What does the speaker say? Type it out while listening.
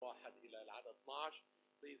Chumash.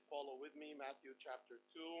 Please follow with me Matthew chapter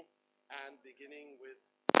 2 and beginning with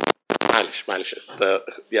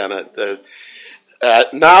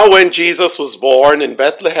Now when Jesus was born in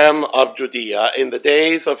Bethlehem of Judea in the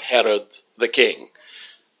days of Herod the king,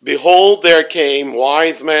 behold, there came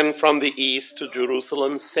wise men from the east to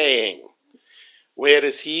Jerusalem, saying, Where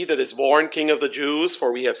is he that is born King of the Jews?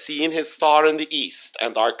 For we have seen his star in the east,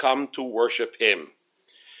 and are come to worship him.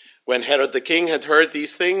 When Herod the king had heard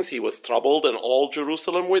these things, he was troubled, and all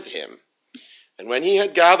Jerusalem with him. And when he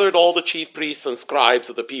had gathered all the chief priests and scribes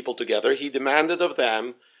of the people together, he demanded of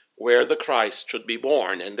them where the Christ should be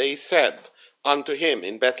born. And they said unto him,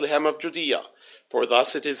 In Bethlehem of Judea, for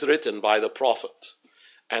thus it is written by the prophet,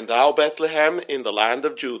 And thou, Bethlehem, in the land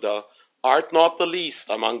of Judah, art not the least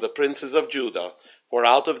among the princes of Judah, for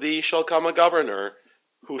out of thee shall come a governor,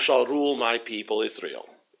 who shall rule my people Israel.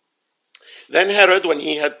 Then Herod, when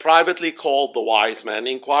he had privately called the wise men,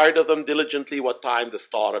 inquired of them diligently what time the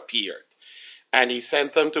star appeared. And he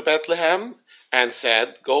sent them to Bethlehem, and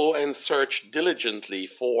said, Go and search diligently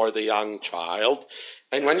for the young child,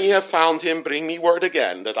 and when ye have found him, bring me word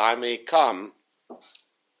again, that I may come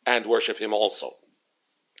and worship him also.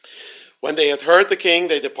 When they had heard the king,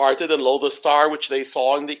 they departed, and lo, the star which they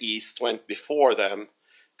saw in the east went before them,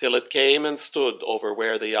 till it came and stood over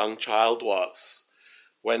where the young child was.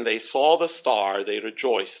 When they saw the star, they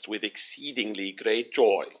rejoiced with exceedingly great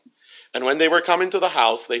joy. And when they were come into the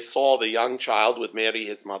house, they saw the young child with Mary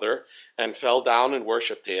his mother, and fell down and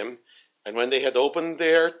worshipped him. And when they had opened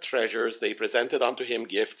their treasures, they presented unto him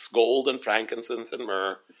gifts, gold and frankincense and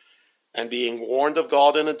myrrh. And being warned of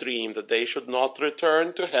God in a dream that they should not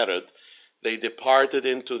return to Herod, they departed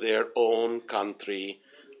into their own country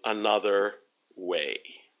another way.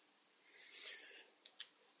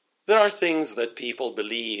 There are things that people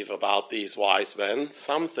believe about these wise men,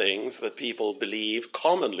 some things that people believe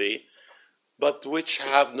commonly, but which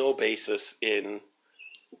have no basis in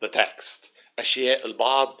the text. أشياء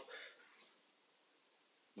البعض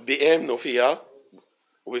بيآمنوا فيها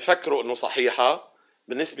ويفكروا أنه صحيحة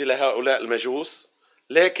بالنسبة لهؤلاء المجوس،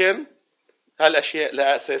 لكن هالأشياء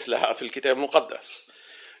لا أساس لها في الكتاب المقدس.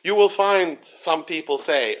 You will find some people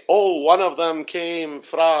say, one of them came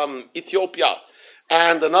from Ethiopia,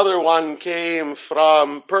 and another one came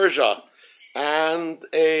from Persia, and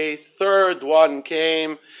a third one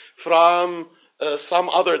came from some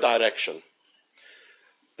other direction.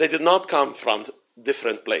 They did not come from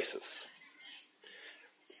different places.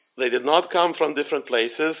 They did not come from different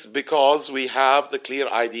places because we have the clear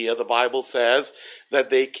idea. The Bible says that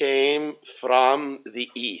they came from the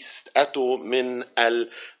east. أتوا من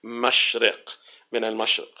المشرق. من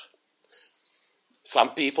المشرق.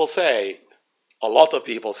 Some people say, a lot of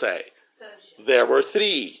people say, there were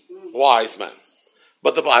 3 wise men.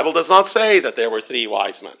 But the Bible does not say that there were 3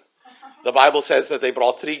 wise men. The Bible says that they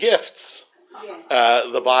brought 3 gifts.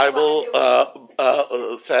 The Bible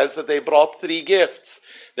says that they brought 3 gifts.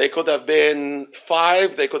 They could have been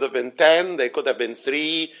 5, they could have been 10, they could have been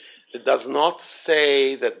 3. It does not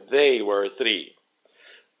say that they were 3.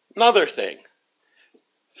 Another thing,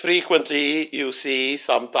 frequently you see,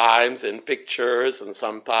 sometimes in pictures and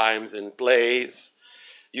sometimes in plays,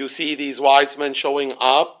 you see these wise men showing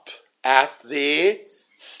up at the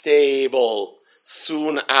stable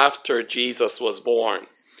soon after Jesus was born.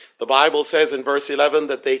 The Bible says in verse 11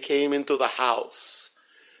 that they came into the house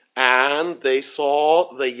and they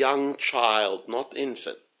saw the young child, not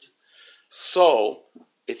infant. So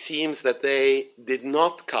it seems that they did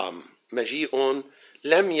not come. مجيء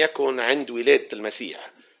لم يكن عند ولادة المسيح.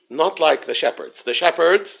 Not like the shepherds. The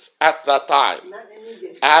shepherds at that time.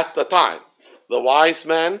 At the time. The wise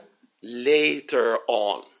men later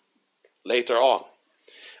on. Later on.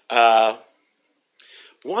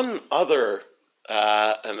 One other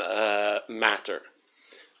matter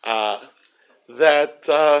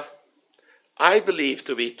that I believe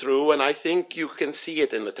to be true, and I think you can see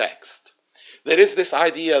it in the text. There is this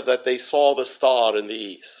idea that they saw the star in the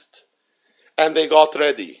east, and they got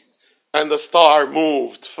ready, and the star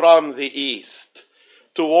moved from the east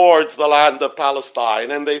towards the land of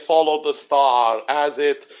Palestine, and they followed the star as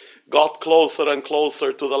it got closer and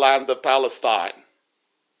closer to the land of Palestine.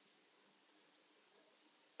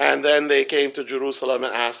 And then they came to Jerusalem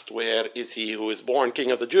and asked, Where is he who is born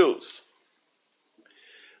King of the Jews?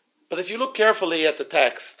 But if you look carefully at the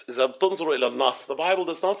text, the Bible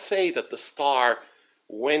does not say that the star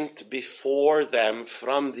went before them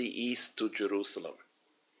from the east to Jerusalem.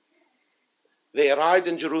 They arrived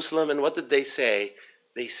in Jerusalem, and what did they say?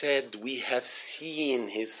 They said, We have seen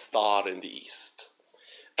his star in the east.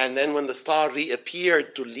 And then when the star reappeared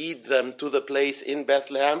to lead them to the place in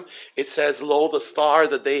Bethlehem, it says, lo, the star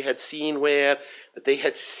that they had seen where? That they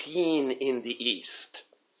had seen in the east.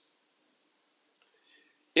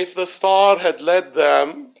 If the star had led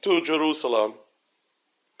them to Jerusalem,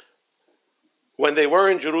 when they were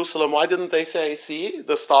in Jerusalem, why didn't they say, see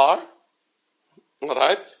the star? All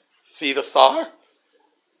right? See the star?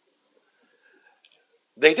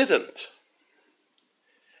 They didn't.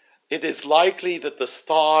 It is likely that the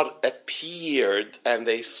star appeared and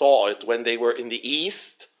they saw it when they were in the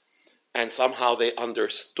east, and somehow they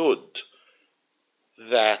understood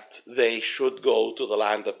that they should go to the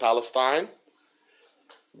land of Palestine.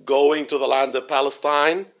 Going to the land of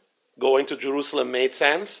Palestine, going to Jerusalem made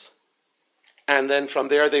sense. And then from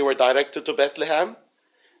there they were directed to Bethlehem.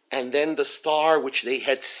 And then the star which they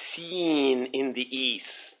had seen in the east,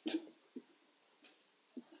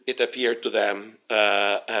 it appeared to them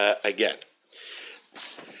again.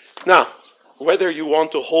 Now, whether you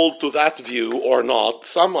want to hold to that view or not,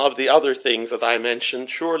 some of the other things that I mentioned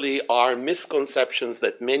surely are misconceptions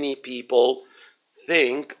that many people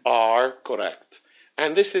think are correct.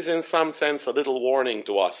 And this is in some sense a little warning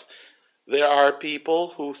to us. There are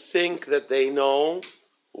people who think that they know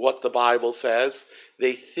what the Bible says.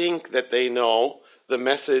 They think that they know the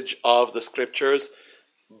message of the Scriptures,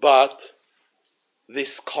 but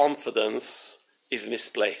this confidence is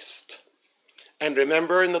misplaced. And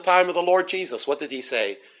remember, in the time of the Lord Jesus, what did he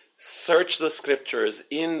say? Search the Scriptures.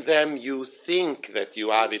 In them you think that you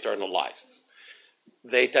have eternal life.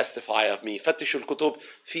 They testify of me. فتشوا الكتب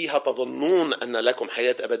فيها تظنون أن لكم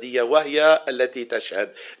حياة أبدية وهي التي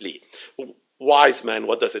تشهد لي. Wise men,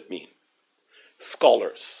 what does it mean?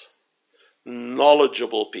 Scholars,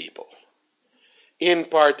 knowledgeable people. In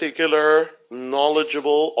particular,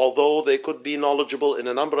 knowledgeable, although they could be knowledgeable in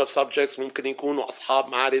a number of subjects, ممكن يكونوا أصحاب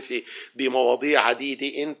معرفة بمواضيع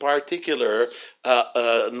عديدة. In particular,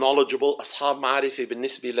 knowledgeable أصحاب معرفة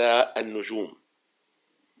بالنسبة للنجوم.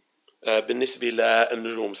 بالنسبة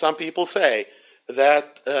للنجوم. Some people say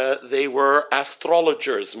that they were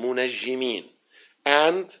astrologers, منجمين.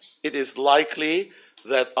 And it is likely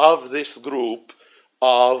that of this group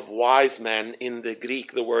of wise men, in the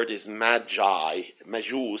Greek the word is magi,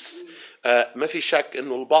 majus. ما في شك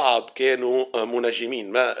إنه البعض كانوا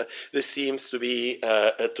منجمين. This seems to be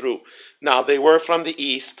true. Now, they were from the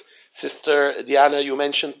east. Sister Diana, you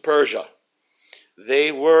mentioned Persia.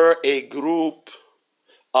 They were a group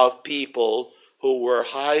of people who were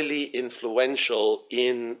highly influential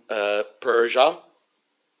in Persia.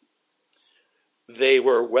 They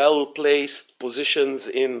were well-placed positions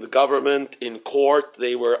in the government, in court.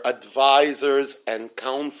 They were advisors and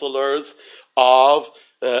counselors of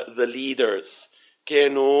the leaders.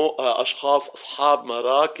 كانوا أشخاص أصحاب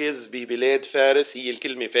مراكز ببلاد فارس، هي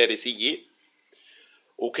الكلمة فارسية.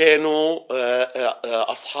 وكانوا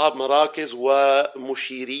أصحاب مراكز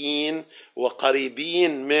ومشيرين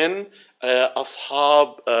وقريبين من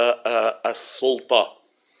أصحاب السلطة.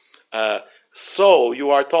 So you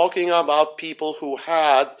are talking about people who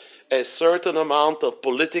had a certain amount of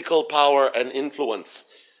political power and influence.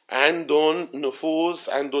 عندهم نفوذ،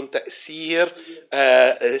 عندهم تأثير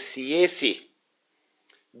سياسي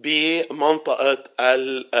بمنطقة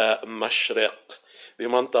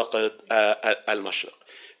المشرق.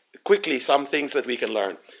 Quickly, some things that we can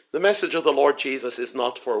learn. The message of the Lord Jesus is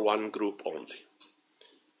not for one group only.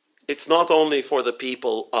 It's not only for the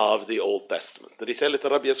people of the Old Testament. رسالة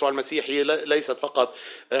الرب يسوع المسيح هي ليست فقط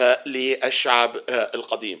للشعب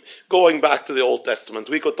القديم. Going back to the Old Testament,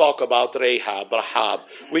 we could talk about Rahab.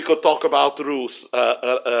 We could talk about Ruth,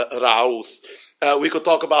 we could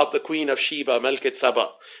talk about the Queen of Sheba, Melchit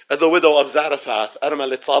Saba, the widow of Zarephath,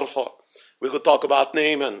 Armalit Sarfa. We could talk about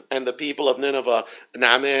Naaman and the people of Nineveh,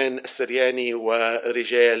 Naaman, Syriani,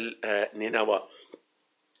 ورجال Nineveh.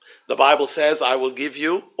 The Bible says, I will give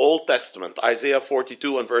you, Old Testament, Isaiah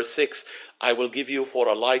 42 and verse 6, I will give you for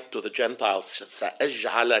a light to the Gentiles.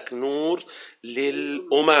 سأجعلك نور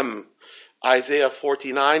للأمم. Isaiah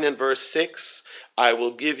 49 and verse 6, I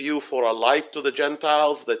will give you for a light to the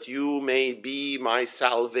Gentiles that you may be my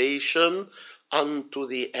salvation unto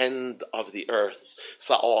the end of the earth.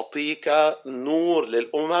 سأعطيك نور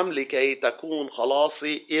للأمم لكي تكون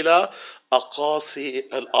خلاصي إلى أقاصي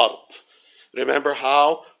الأرض. Remember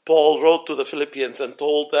how Paul wrote to the Philippians and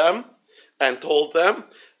told them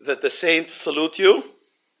that the saints salute you.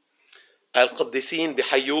 القديسين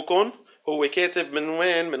بحيوكم. هو كاتب من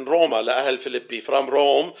وين؟ من روما لأهل فيليبي. From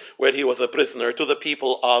Rome, where he was a prisoner, to the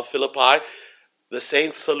people of Philippi. The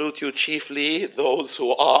saints salute you, chiefly those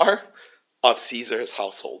who are of Caesar's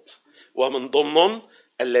household. ومن ضمن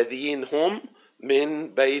الذين هم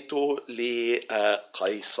من بيته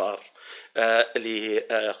لقيصر.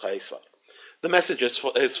 The message is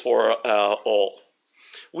for all.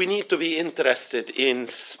 We need to be interested in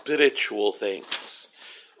spiritual things.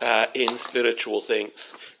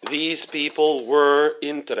 These people were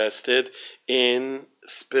interested in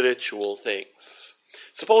spiritual things.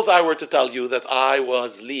 Suppose I were to tell you that I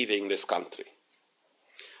was leaving this country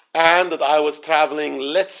and that I was traveling,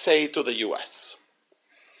 let's say, to the U.S.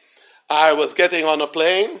 I was getting on a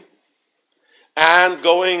plane and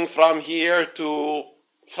going from here to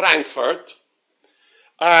Frankfurt,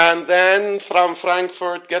 and then from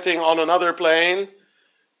Frankfurt getting on another plane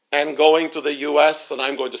and going to the U.S., and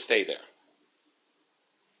I'm going to stay there.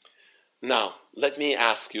 Now, let me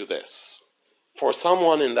ask you this. For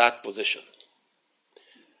someone in that position,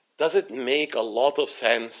 does it make a lot of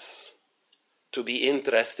sense to be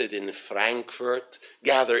interested in Frankfurt,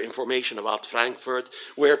 gather information about Frankfurt,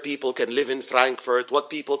 where people can live in Frankfurt, what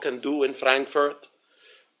people can do in Frankfurt?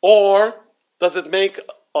 Or does it make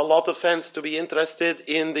a lot of sense to be interested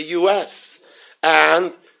in the U.S.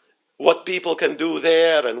 and what people can do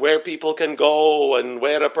there and where people can go and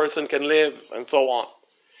where a person can live and so on?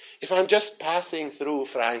 If I'm just passing through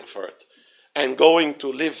Frankfurt and going to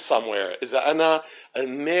live somewhere, إذا أنا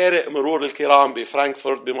مارق مرور الكرام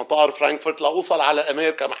بفرانكفورت بمطار فرانكفورت لأوصل على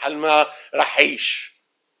أمريكا محل ما رح أعيش،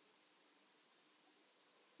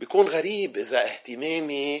 بيكون غريب إذا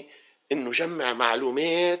اهتمامي إنه جمع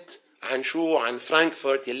معلومات عن شو؟ عن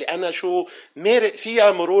فرانكفورت يلي أنا شو مارق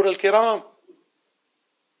فيها مرور الكرام،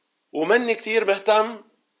 ومني كتير مهتم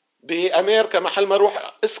بأمريكا محل ما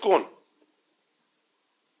روح أسكن.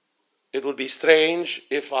 It would be strange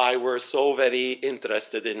if I were so very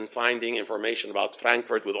interested in finding information about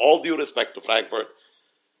Frankfurt, with all due respect to Frankfurt,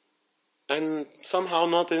 and somehow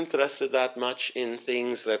not interested that much in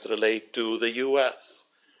things that relate to the U.S.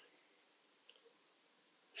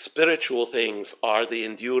 Spiritual things are the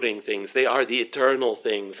enduring things. They are the eternal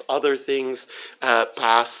things. Other things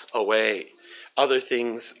pass away.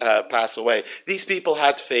 These people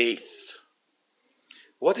had faith.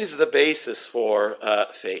 What is the basis for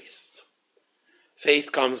faith?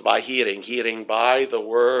 Faith comes by hearing, hearing by the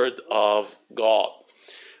word of God.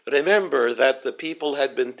 Remember that the people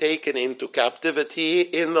had been taken into captivity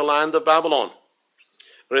in the land of Babylon.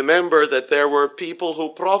 Remember that there were people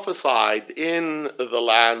who prophesied in the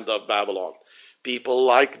land of Babylon. People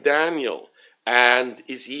like Daniel and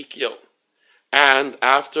Ezekiel. And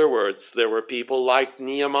afterwards, there were people like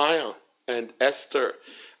Nehemiah and Esther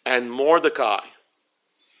and Mordecai,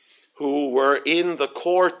 who were in the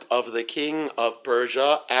court of the king of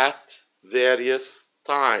Persia at various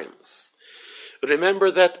times. Remember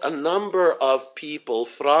that a number of people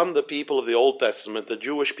from the people of the Old Testament, the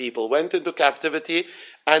Jewish people, went into captivity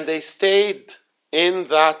and they stayed in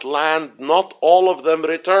that land. Not all of them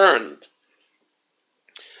returned.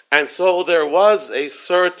 And so there was a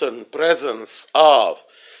certain presence of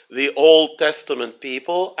the Old Testament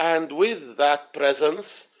people, and with that presence,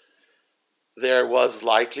 there was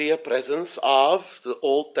likely a presence of the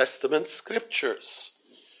Old Testament scriptures.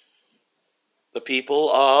 The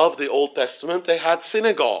people of the Old Testament, they had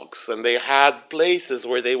synagogues and they had places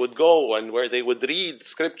where they would go and where they would read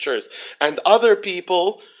scriptures. And other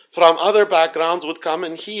people from other backgrounds would come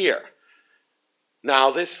and hear.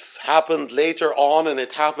 Now, this happened later on, and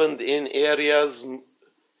it happened in areas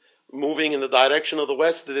moving in the direction of the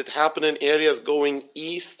west. Did it happen in areas going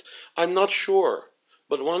east? I'm not sure.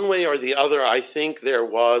 But one way or the other, I think there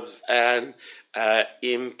was an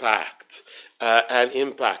impact.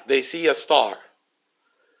 They see a star.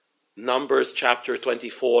 Numbers chapter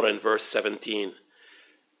 24 and verse 17.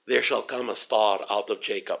 There shall come a star out of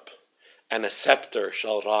Jacob, and a scepter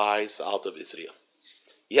shall rise out of Israel.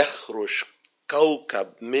 يخرج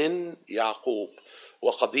كوكب من يعقوب.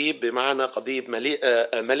 وقضيب بمعنى قضيب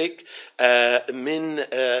ملك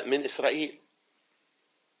من إسرائيل.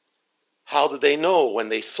 How did they know when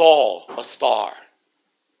they saw a star?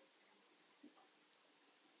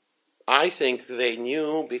 I think they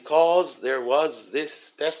knew because there was this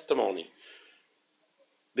testimony,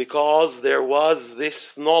 because there was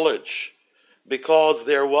this knowledge, because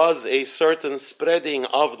there was a certain spreading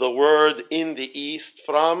of the word in the east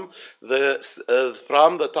from the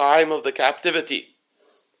time of the captivity,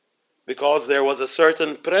 because there was a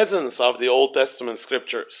certain presence of the Old Testament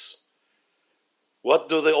scriptures. What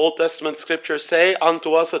do the Old Testament scriptures say?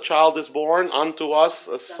 Unto us a child is born, unto us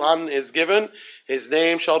a son is given. His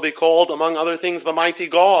name shall be called, among other things, the mighty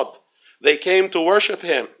God. They came to worship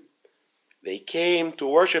him. They came to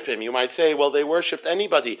worship him. You might say, well, they worshipped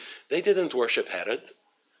anybody. They didn't worship Herod.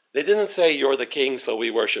 They didn't say, you're the king, so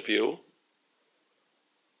we worship you.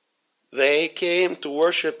 They came to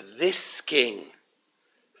worship this king.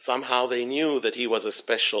 Somehow they knew that he was a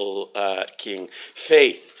special king.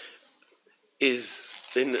 Faith is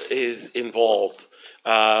involved.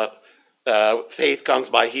 Faith comes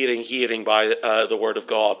by hearing, hearing by the word of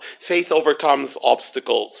God. Faith overcomes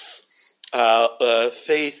obstacles.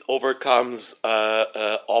 Faith overcomes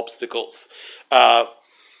obstacles.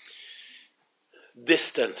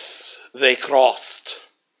 Distance they crossed.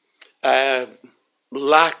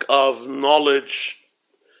 Lack of knowledge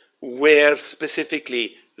where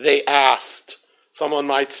specifically they asked. Someone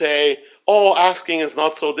might say, oh, asking is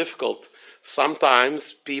not so difficult.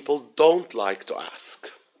 Sometimes people don't like to ask.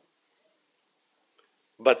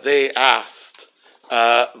 But they asked.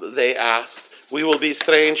 We will be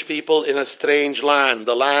strange people in a strange land,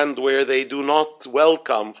 the land where they do not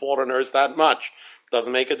welcome foreigners that much.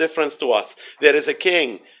 Doesn't make a difference to us. There is a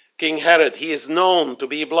king, King Herod. He is known to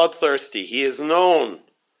be bloodthirsty. He is known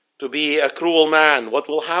to be a cruel man. What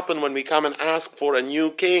will happen when we come and ask for a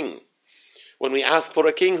new king? When we ask for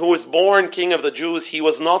a king who is born king of the Jews, he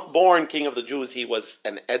was not born king of the Jews. He was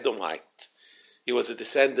an Edomite. He was a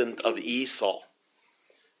descendant of Esau.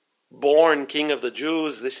 Born king of the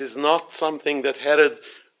Jews, this is not something that Herod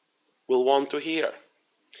will want to hear.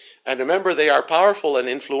 And remember, they are powerful and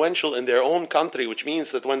influential in their own country, which means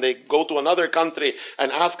that when they go to another country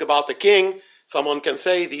and ask about the king, someone can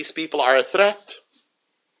say these people are a threat.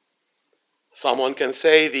 Someone can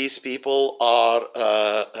say these people are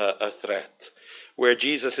a threat. Where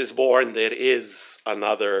Jesus is born, there is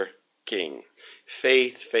another king.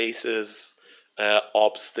 Faith faces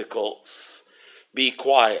obstacles. Be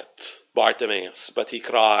quiet, Bartimaeus, but he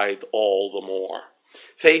cried all the more.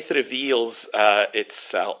 Faith reveals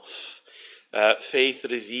itself. Faith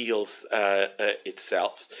reveals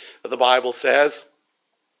itself. The Bible says,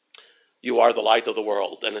 you are the light of the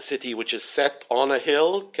world, and a city which is set on a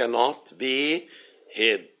hill cannot be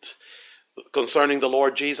hid. Concerning the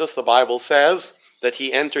Lord Jesus, the Bible says that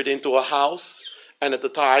he entered into a house, and at the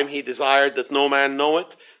time he desired that no man know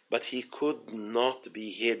it, but he could not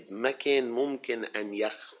be hid. ما كان ممكن أن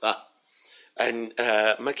يخفى.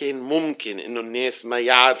 ما كان ممكن إنه الناس ما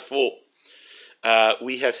يعرفوا.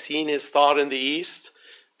 We have seen his star in the east,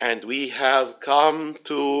 and we have come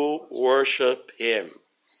to worship him.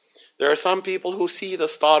 There are some people who see the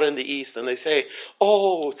star in the east and they say,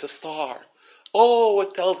 oh, it's a star. Oh,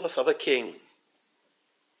 it tells us of a king.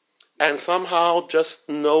 And somehow just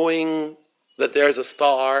knowing that there's a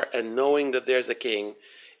star and knowing that there's a king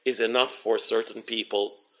is enough for certain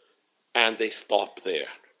people, and they stop there.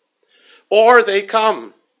 Or they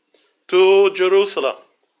come to Jerusalem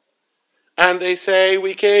and they say,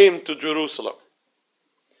 we came to Jerusalem.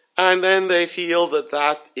 And then they feel that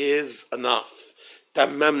that is enough.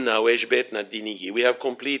 تممنا واجباتنا الدينية. We have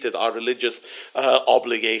completed our religious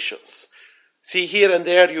obligations. See, here and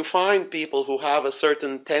there you find people who have a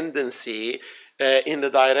certain tendency in the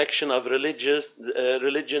direction of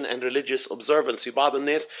religion and religious observance. في بعض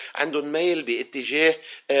الناس عندهم ميل باتجاه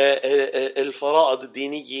الفرائض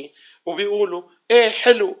الدينية وبيقولوا ايه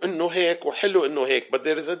حلو انه هيك وحلو انه هيك. But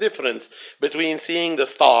there is a difference between seeing the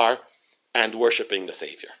star and worshiping the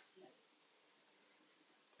Savior.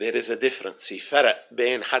 There is a difference. في فرق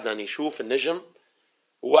بين حدا يشوف النجم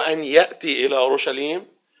وأن يأتي إلى أورشليم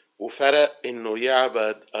وفرق إنه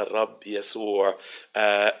يعبد الرب يسوع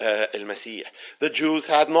المسيح. The Jews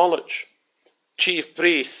had knowledge. Chief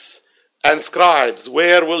priests and scribes,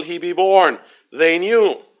 where will he be born? They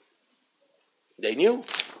knew. They knew.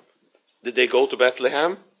 Did they go to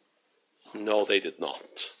Bethlehem? No, they did not.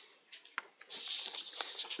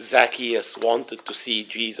 Zacchaeus wanted to see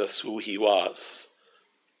Jesus, who he was.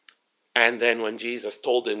 And then when Jesus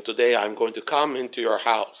told him, today I'm going to come into your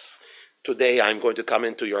house. Today I'm going to come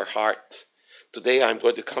into your heart. Today I'm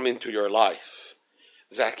going to come into your life.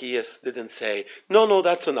 Zacchaeus didn't say, no,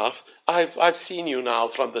 that's enough. I've seen you now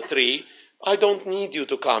from the tree. I don't need you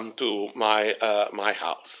to come to my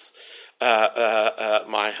house.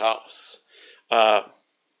 My house.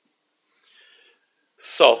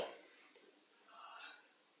 So,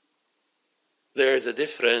 there is a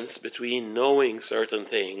difference between knowing certain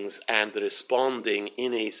things and responding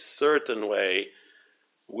in a certain way,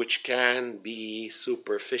 which can be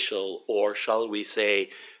superficial, or shall we say,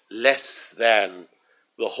 less than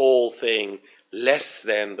the whole thing, less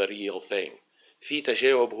than the real thing. في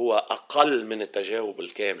تجاوب هو أقل من التجاوب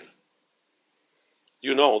الكامل.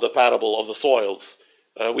 You know the parable of the soils.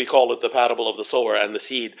 We call it the parable of the sower and the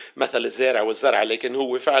seed. مثل الزارع والزرع، لكن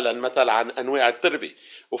هو فعلا مثل عن أنواع التربة.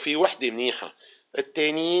 وفي وحدة منيحة.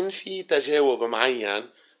 التانيين في تجاوب معين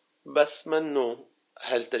بس منه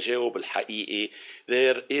هالتجاوب الحقيقي,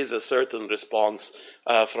 there is a certain response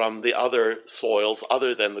from the other soils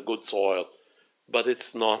other than the good soil, but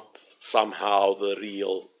it's not somehow the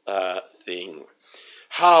real thing.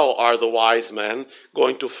 How are the wise men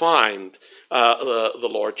going to find the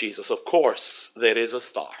Lord Jesus? Of course, there is a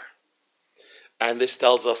star. And this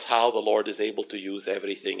tells us how the Lord is able to use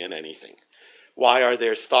everything and anything. Why are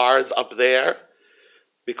there stars up there?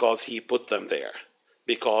 Because He put them there.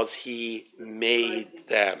 Because He made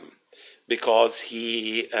them. Because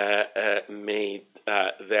He made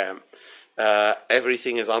them.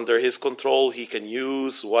 Everything is under His control. He can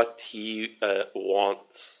use what He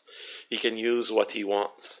wants. He can use what He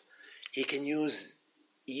wants. He can use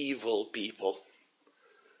evil people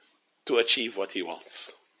to achieve what He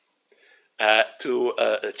wants. To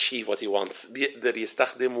achieve what He wants. بيقدر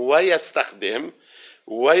يستخدم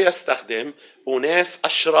ويستخدم أناس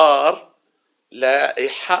أشرار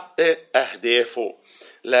ليحقق أهدافه.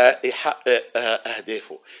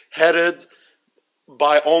 Herod,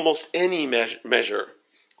 by almost any measure,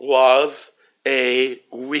 was a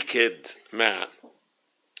wicked man,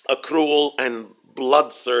 a cruel and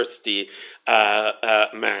bloodthirsty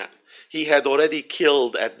man. He had already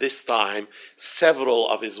killed at this time several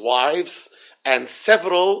of his wives and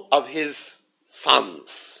several of his sons.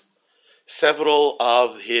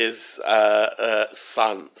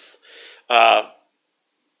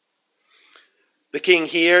 The king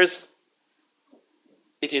hears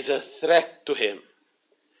it is a threat to him.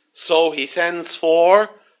 So he sends for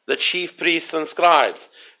the chief priests and scribes.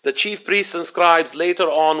 The chief priests and scribes later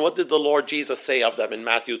on, what did the Lord Jesus say of them in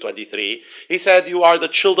Matthew 23? He said, you are the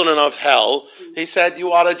children of hell. He said,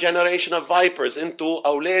 you are a generation of vipers. Into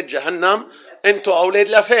أولاد جهنم, into أولاد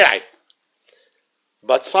لفاعي.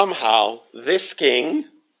 But somehow, this king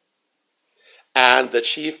and the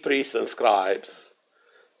chief priests and scribes,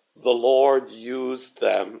 the Lord used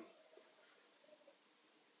them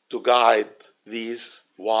to guide these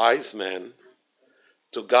wise men,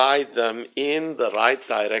 to guide them in the right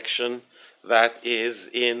direction, that is,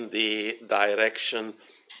 in the direction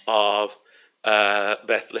of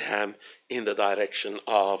Bethlehem, in the direction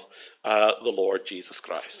of the Lord Jesus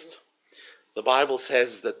Christ. The Bible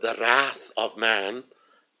says that the wrath of man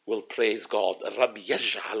will praise God. الرب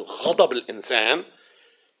يجعل غضب الإنسان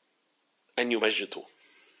أن يمجده.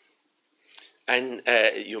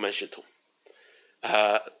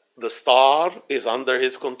 The star is under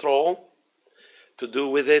his control to do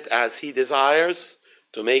with it as he desires,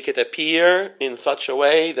 to make it appear in such a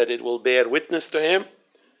way that it will bear witness to him.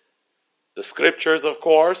 The scriptures, of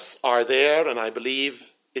course, are there, and I believe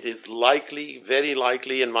it is likely, very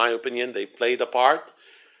likely, in my opinion, they played a part.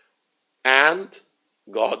 And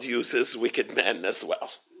God uses wicked men as well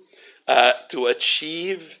to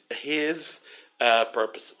achieve His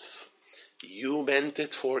purposes. You meant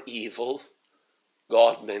it for evil,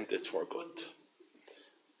 God meant it for good.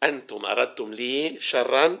 أنتم أردتم لي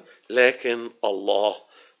شرا لكن الله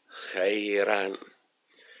خيرا.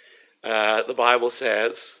 The Bible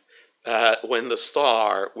says, when the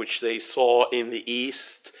star which they saw in the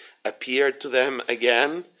east appeared to them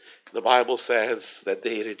again, the Bible says that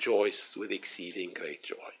they rejoiced with exceeding great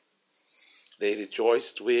joy. They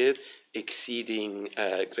rejoiced with exceeding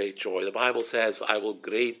great joy. The Bible says, I will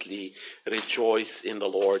greatly rejoice in the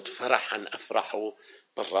Lord. فرحا أفرح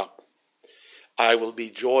بالرب. I will be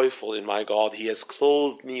joyful in my God. He has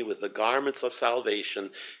clothed me with the garments of salvation.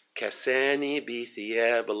 كساني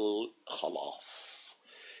بثياب الخلاص.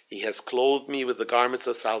 He has clothed me with the garments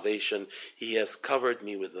of salvation. He has covered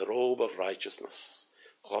me with the robe of righteousness.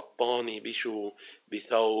 غطاني بشو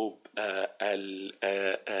بثوب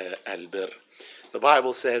البر. The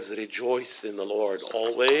Bible says, rejoice in the Lord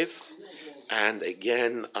always. And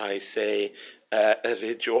again I say,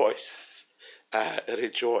 rejoice.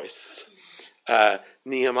 Rejoice.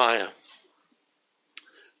 Nehemiah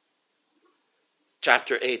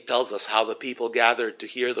chapter 8 tells us how the people gathered to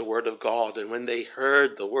hear the word of God, and when they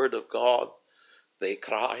heard the word of God, they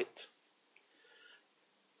cried.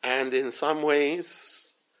 And in some ways,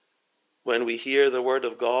 when we hear the word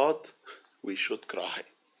of God, we should cry.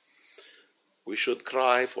 We should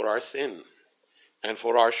cry for our sin and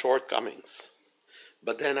for our shortcomings.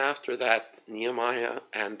 But then after that, Nehemiah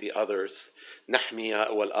and the others,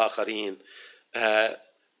 Nahmiya wal Akharin,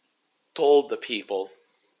 told the people,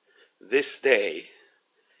 this day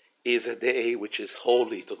is a day which is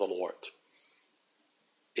holy to the Lord.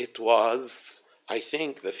 It was, I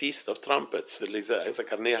think, the Feast of Trumpets اللي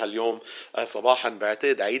ذكرناها اليوم صباحا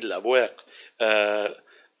بعتاد عيد الأبواق.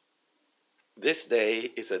 This day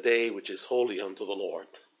is a day which is holy unto the Lord.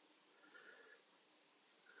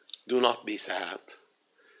 Do not be sad.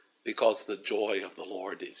 because the joy of the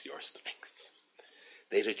Lord is your strength.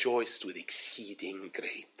 They rejoiced with exceeding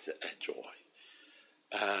great joy.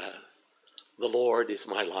 The Lord is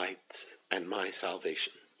my light and my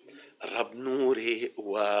salvation. Rab Nuri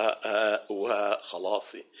wa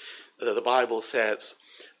khalasi. The Bible says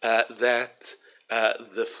that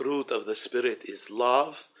the fruit of the Spirit is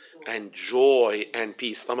love and joy and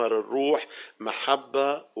peace. ثمر الروح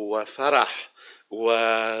محبة وفرح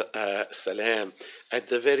وسلام. At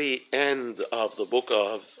the very end of the book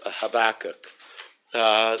of Habakkuk,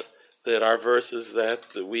 there are verses that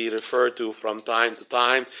we refer to from time to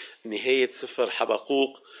time. نهاية سفر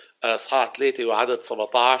حبقوق إصحاح 3 وعدد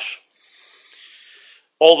 17.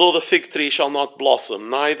 Although the fig tree shall not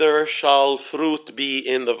blossom, neither shall fruit be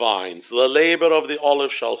in the vines, the labor of the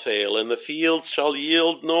olive shall fail, and the fields shall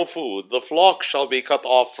yield no food, the flock shall be cut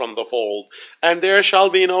off from the fold, and there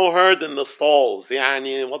shall be no herd in the stalls.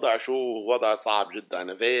 يعني وضع صعب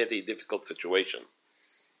جدا, a very difficult situation.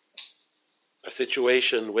 A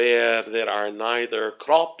situation where there are neither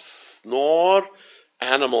crops nor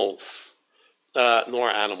animals.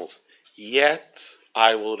 Yet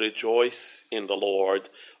I will rejoice in the Lord.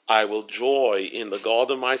 I will joy in the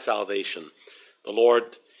God of my salvation. The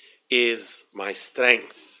Lord is my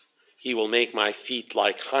strength. He will make my feet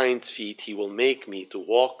like hinds' feet. He will make me to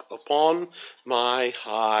walk upon my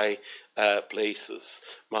high places.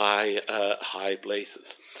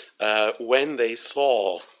 When they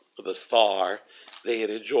saw the star, they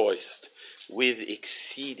rejoiced with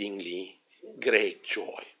exceedingly great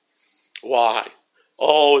joy. Why?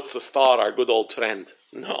 Oh, it's the star, our good old friend.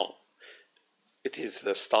 No. It is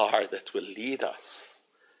the star that will lead us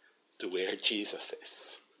to where Jesus is.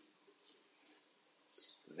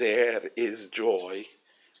 There is joy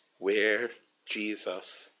where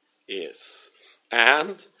Jesus is.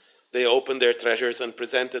 And they opened their treasures and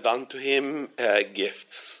presented unto him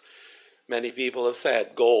gifts. Many people have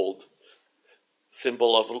said gold,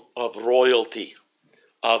 symbol of royalty,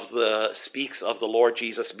 speaks of the Lord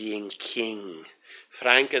Jesus being king.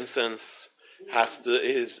 Frankincense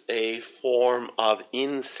is a form of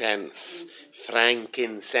incense.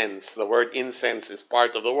 Frankincense. The word incense is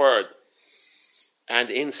part of the word. And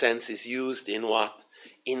incense is used in what?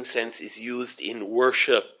 Incense is used in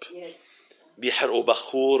worship. بيحرقوا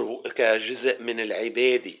بخور كجزء من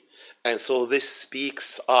العبادة. And so this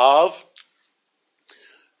speaks of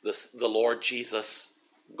the Lord Jesus,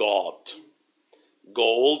 God.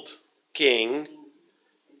 Gold, king.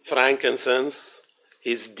 Frankincense,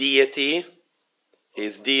 his deity.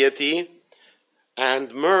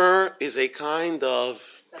 And myrrh is a kind of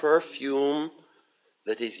perfume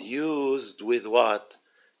that is used with what?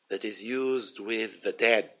 That is used with the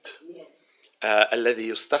dead. الذي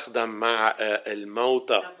يستخدم مع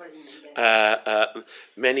الموتى.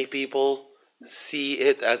 Many people see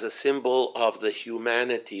it as a symbol of the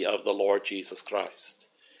humanity of the Lord Jesus Christ,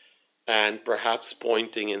 and perhaps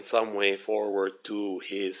pointing in some way forward to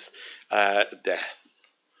his death.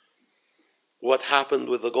 What happened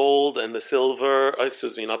with the gold and the silver,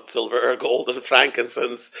 gold and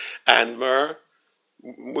frankincense and myrrh,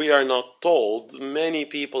 we are not told. Many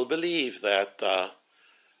people believe that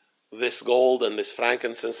this gold and this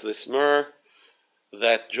frankincense, this myrrh,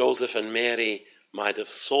 that Joseph and Mary might have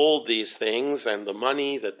sold these things, and the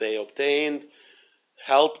money that they obtained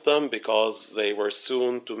helped them because they were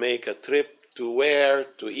soon to make a trip to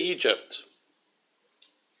Egypt.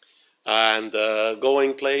 And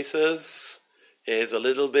going places is a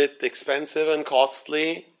little bit expensive and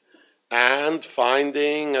costly, and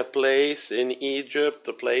finding a place in Egypt,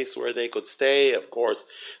 a place where they could stay. Of course,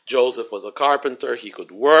 Joseph was a carpenter, he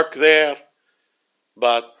could work there,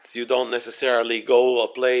 but you don't necessarily go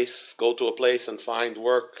to a place and find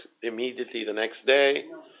work immediately the next day.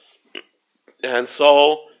 And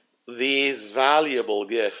so these valuable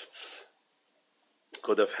gifts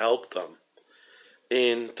could have helped them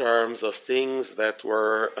in terms of things that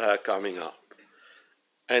were coming up.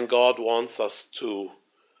 And God wants us to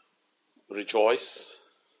rejoice,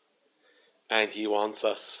 and he wants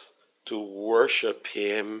us to worship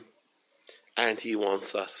him, and he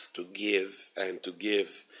wants us to give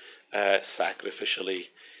sacrificially,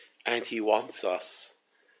 and he wants us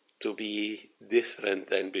to be different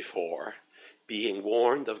than before, being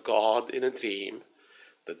warned of God in a dream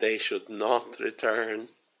that they should not return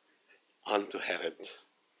unto Herod.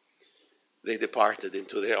 They departed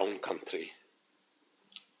into their own country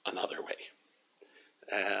another way.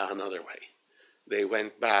 They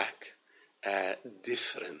went back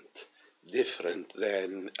different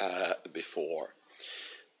than before.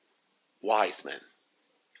 Wise men,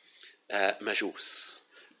 Majus,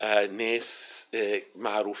 ناس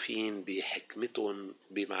معروفين بحكمتهم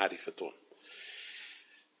بمعرفتهم.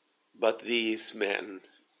 But these men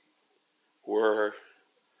were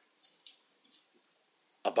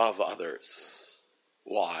above others,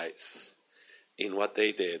 wise in what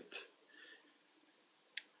they did.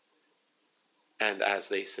 And as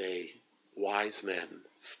they say, wise men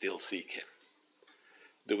still seek him.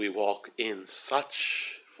 Do we walk in such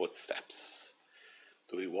footsteps?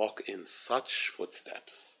 Do we walk in such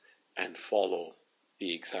footsteps and follow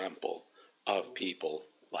the example of people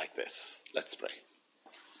like this? Let's pray.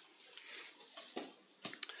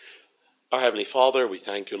 Our Heavenly Father, we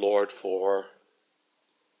thank you, Lord, for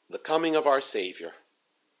the coming of our Savior.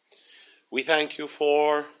 We thank you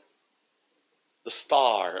for the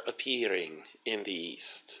star appearing in the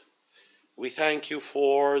east. We thank you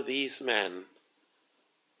for these men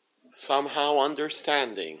somehow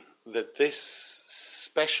understanding that this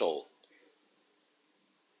special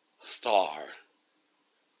star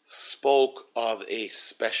spoke of a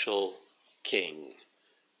special king.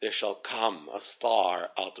 There shall come a star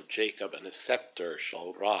out of Jacob, and a scepter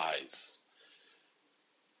shall rise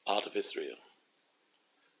out of Israel.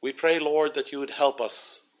 We pray, Lord, that you would help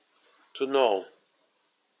us to know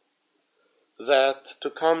that to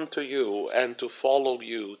come to you and to follow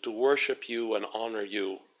you, to worship you and honor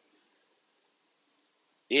you,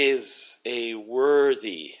 is a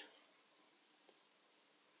worthy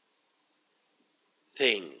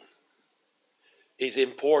thing, is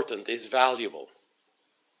important, is valuable.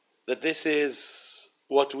 That this is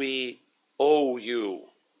what we owe you.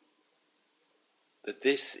 That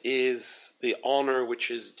this is the honor which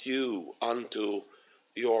is due unto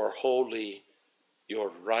your holy,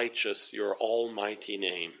 your righteous, your almighty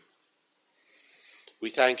name.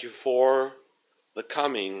 We thank you for the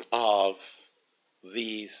coming of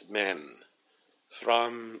these men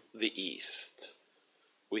from the east.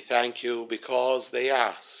 We thank you because they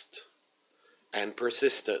asked and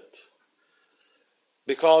persisted,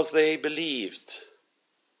 because they believed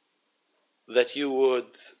that you would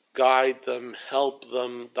guide them, help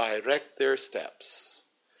them, direct their steps.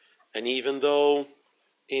 And even though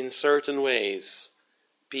in certain ways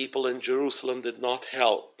people in Jerusalem did not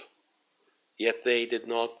help, yet they did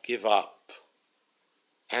not give up.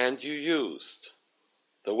 And you used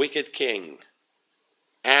the wicked king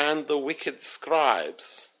and the wicked scribes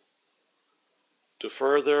to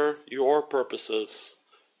further your purposes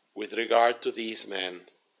with regard to these men,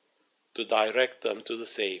 to direct them to the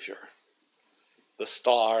Savior. The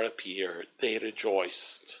star appeared, they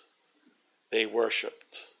rejoiced, they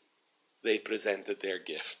worshipped, they presented their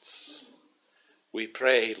gifts. We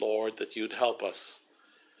pray, Lord, that you'd help us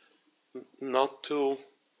not to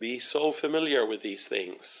be so familiar with these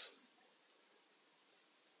things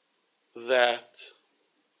that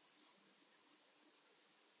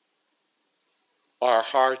our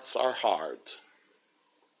hearts are hard.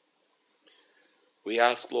 We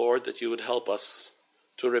ask, Lord, that you would help us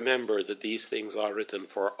to remember that these things are written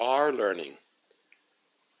for our learning,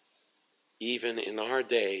 even in our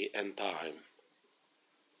day and time.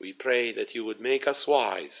 We pray that you would make us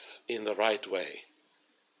wise in the right way,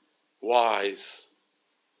 wise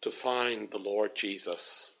to find the Lord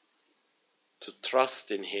Jesus, to trust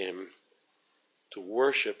in him, to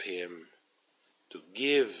worship him, to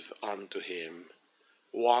give unto him,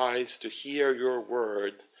 wise to hear your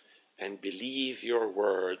word and believe your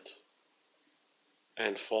word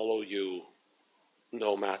and follow you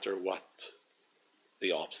no matter what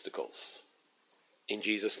the obstacles. In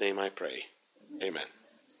Jesus' name I pray. Amen.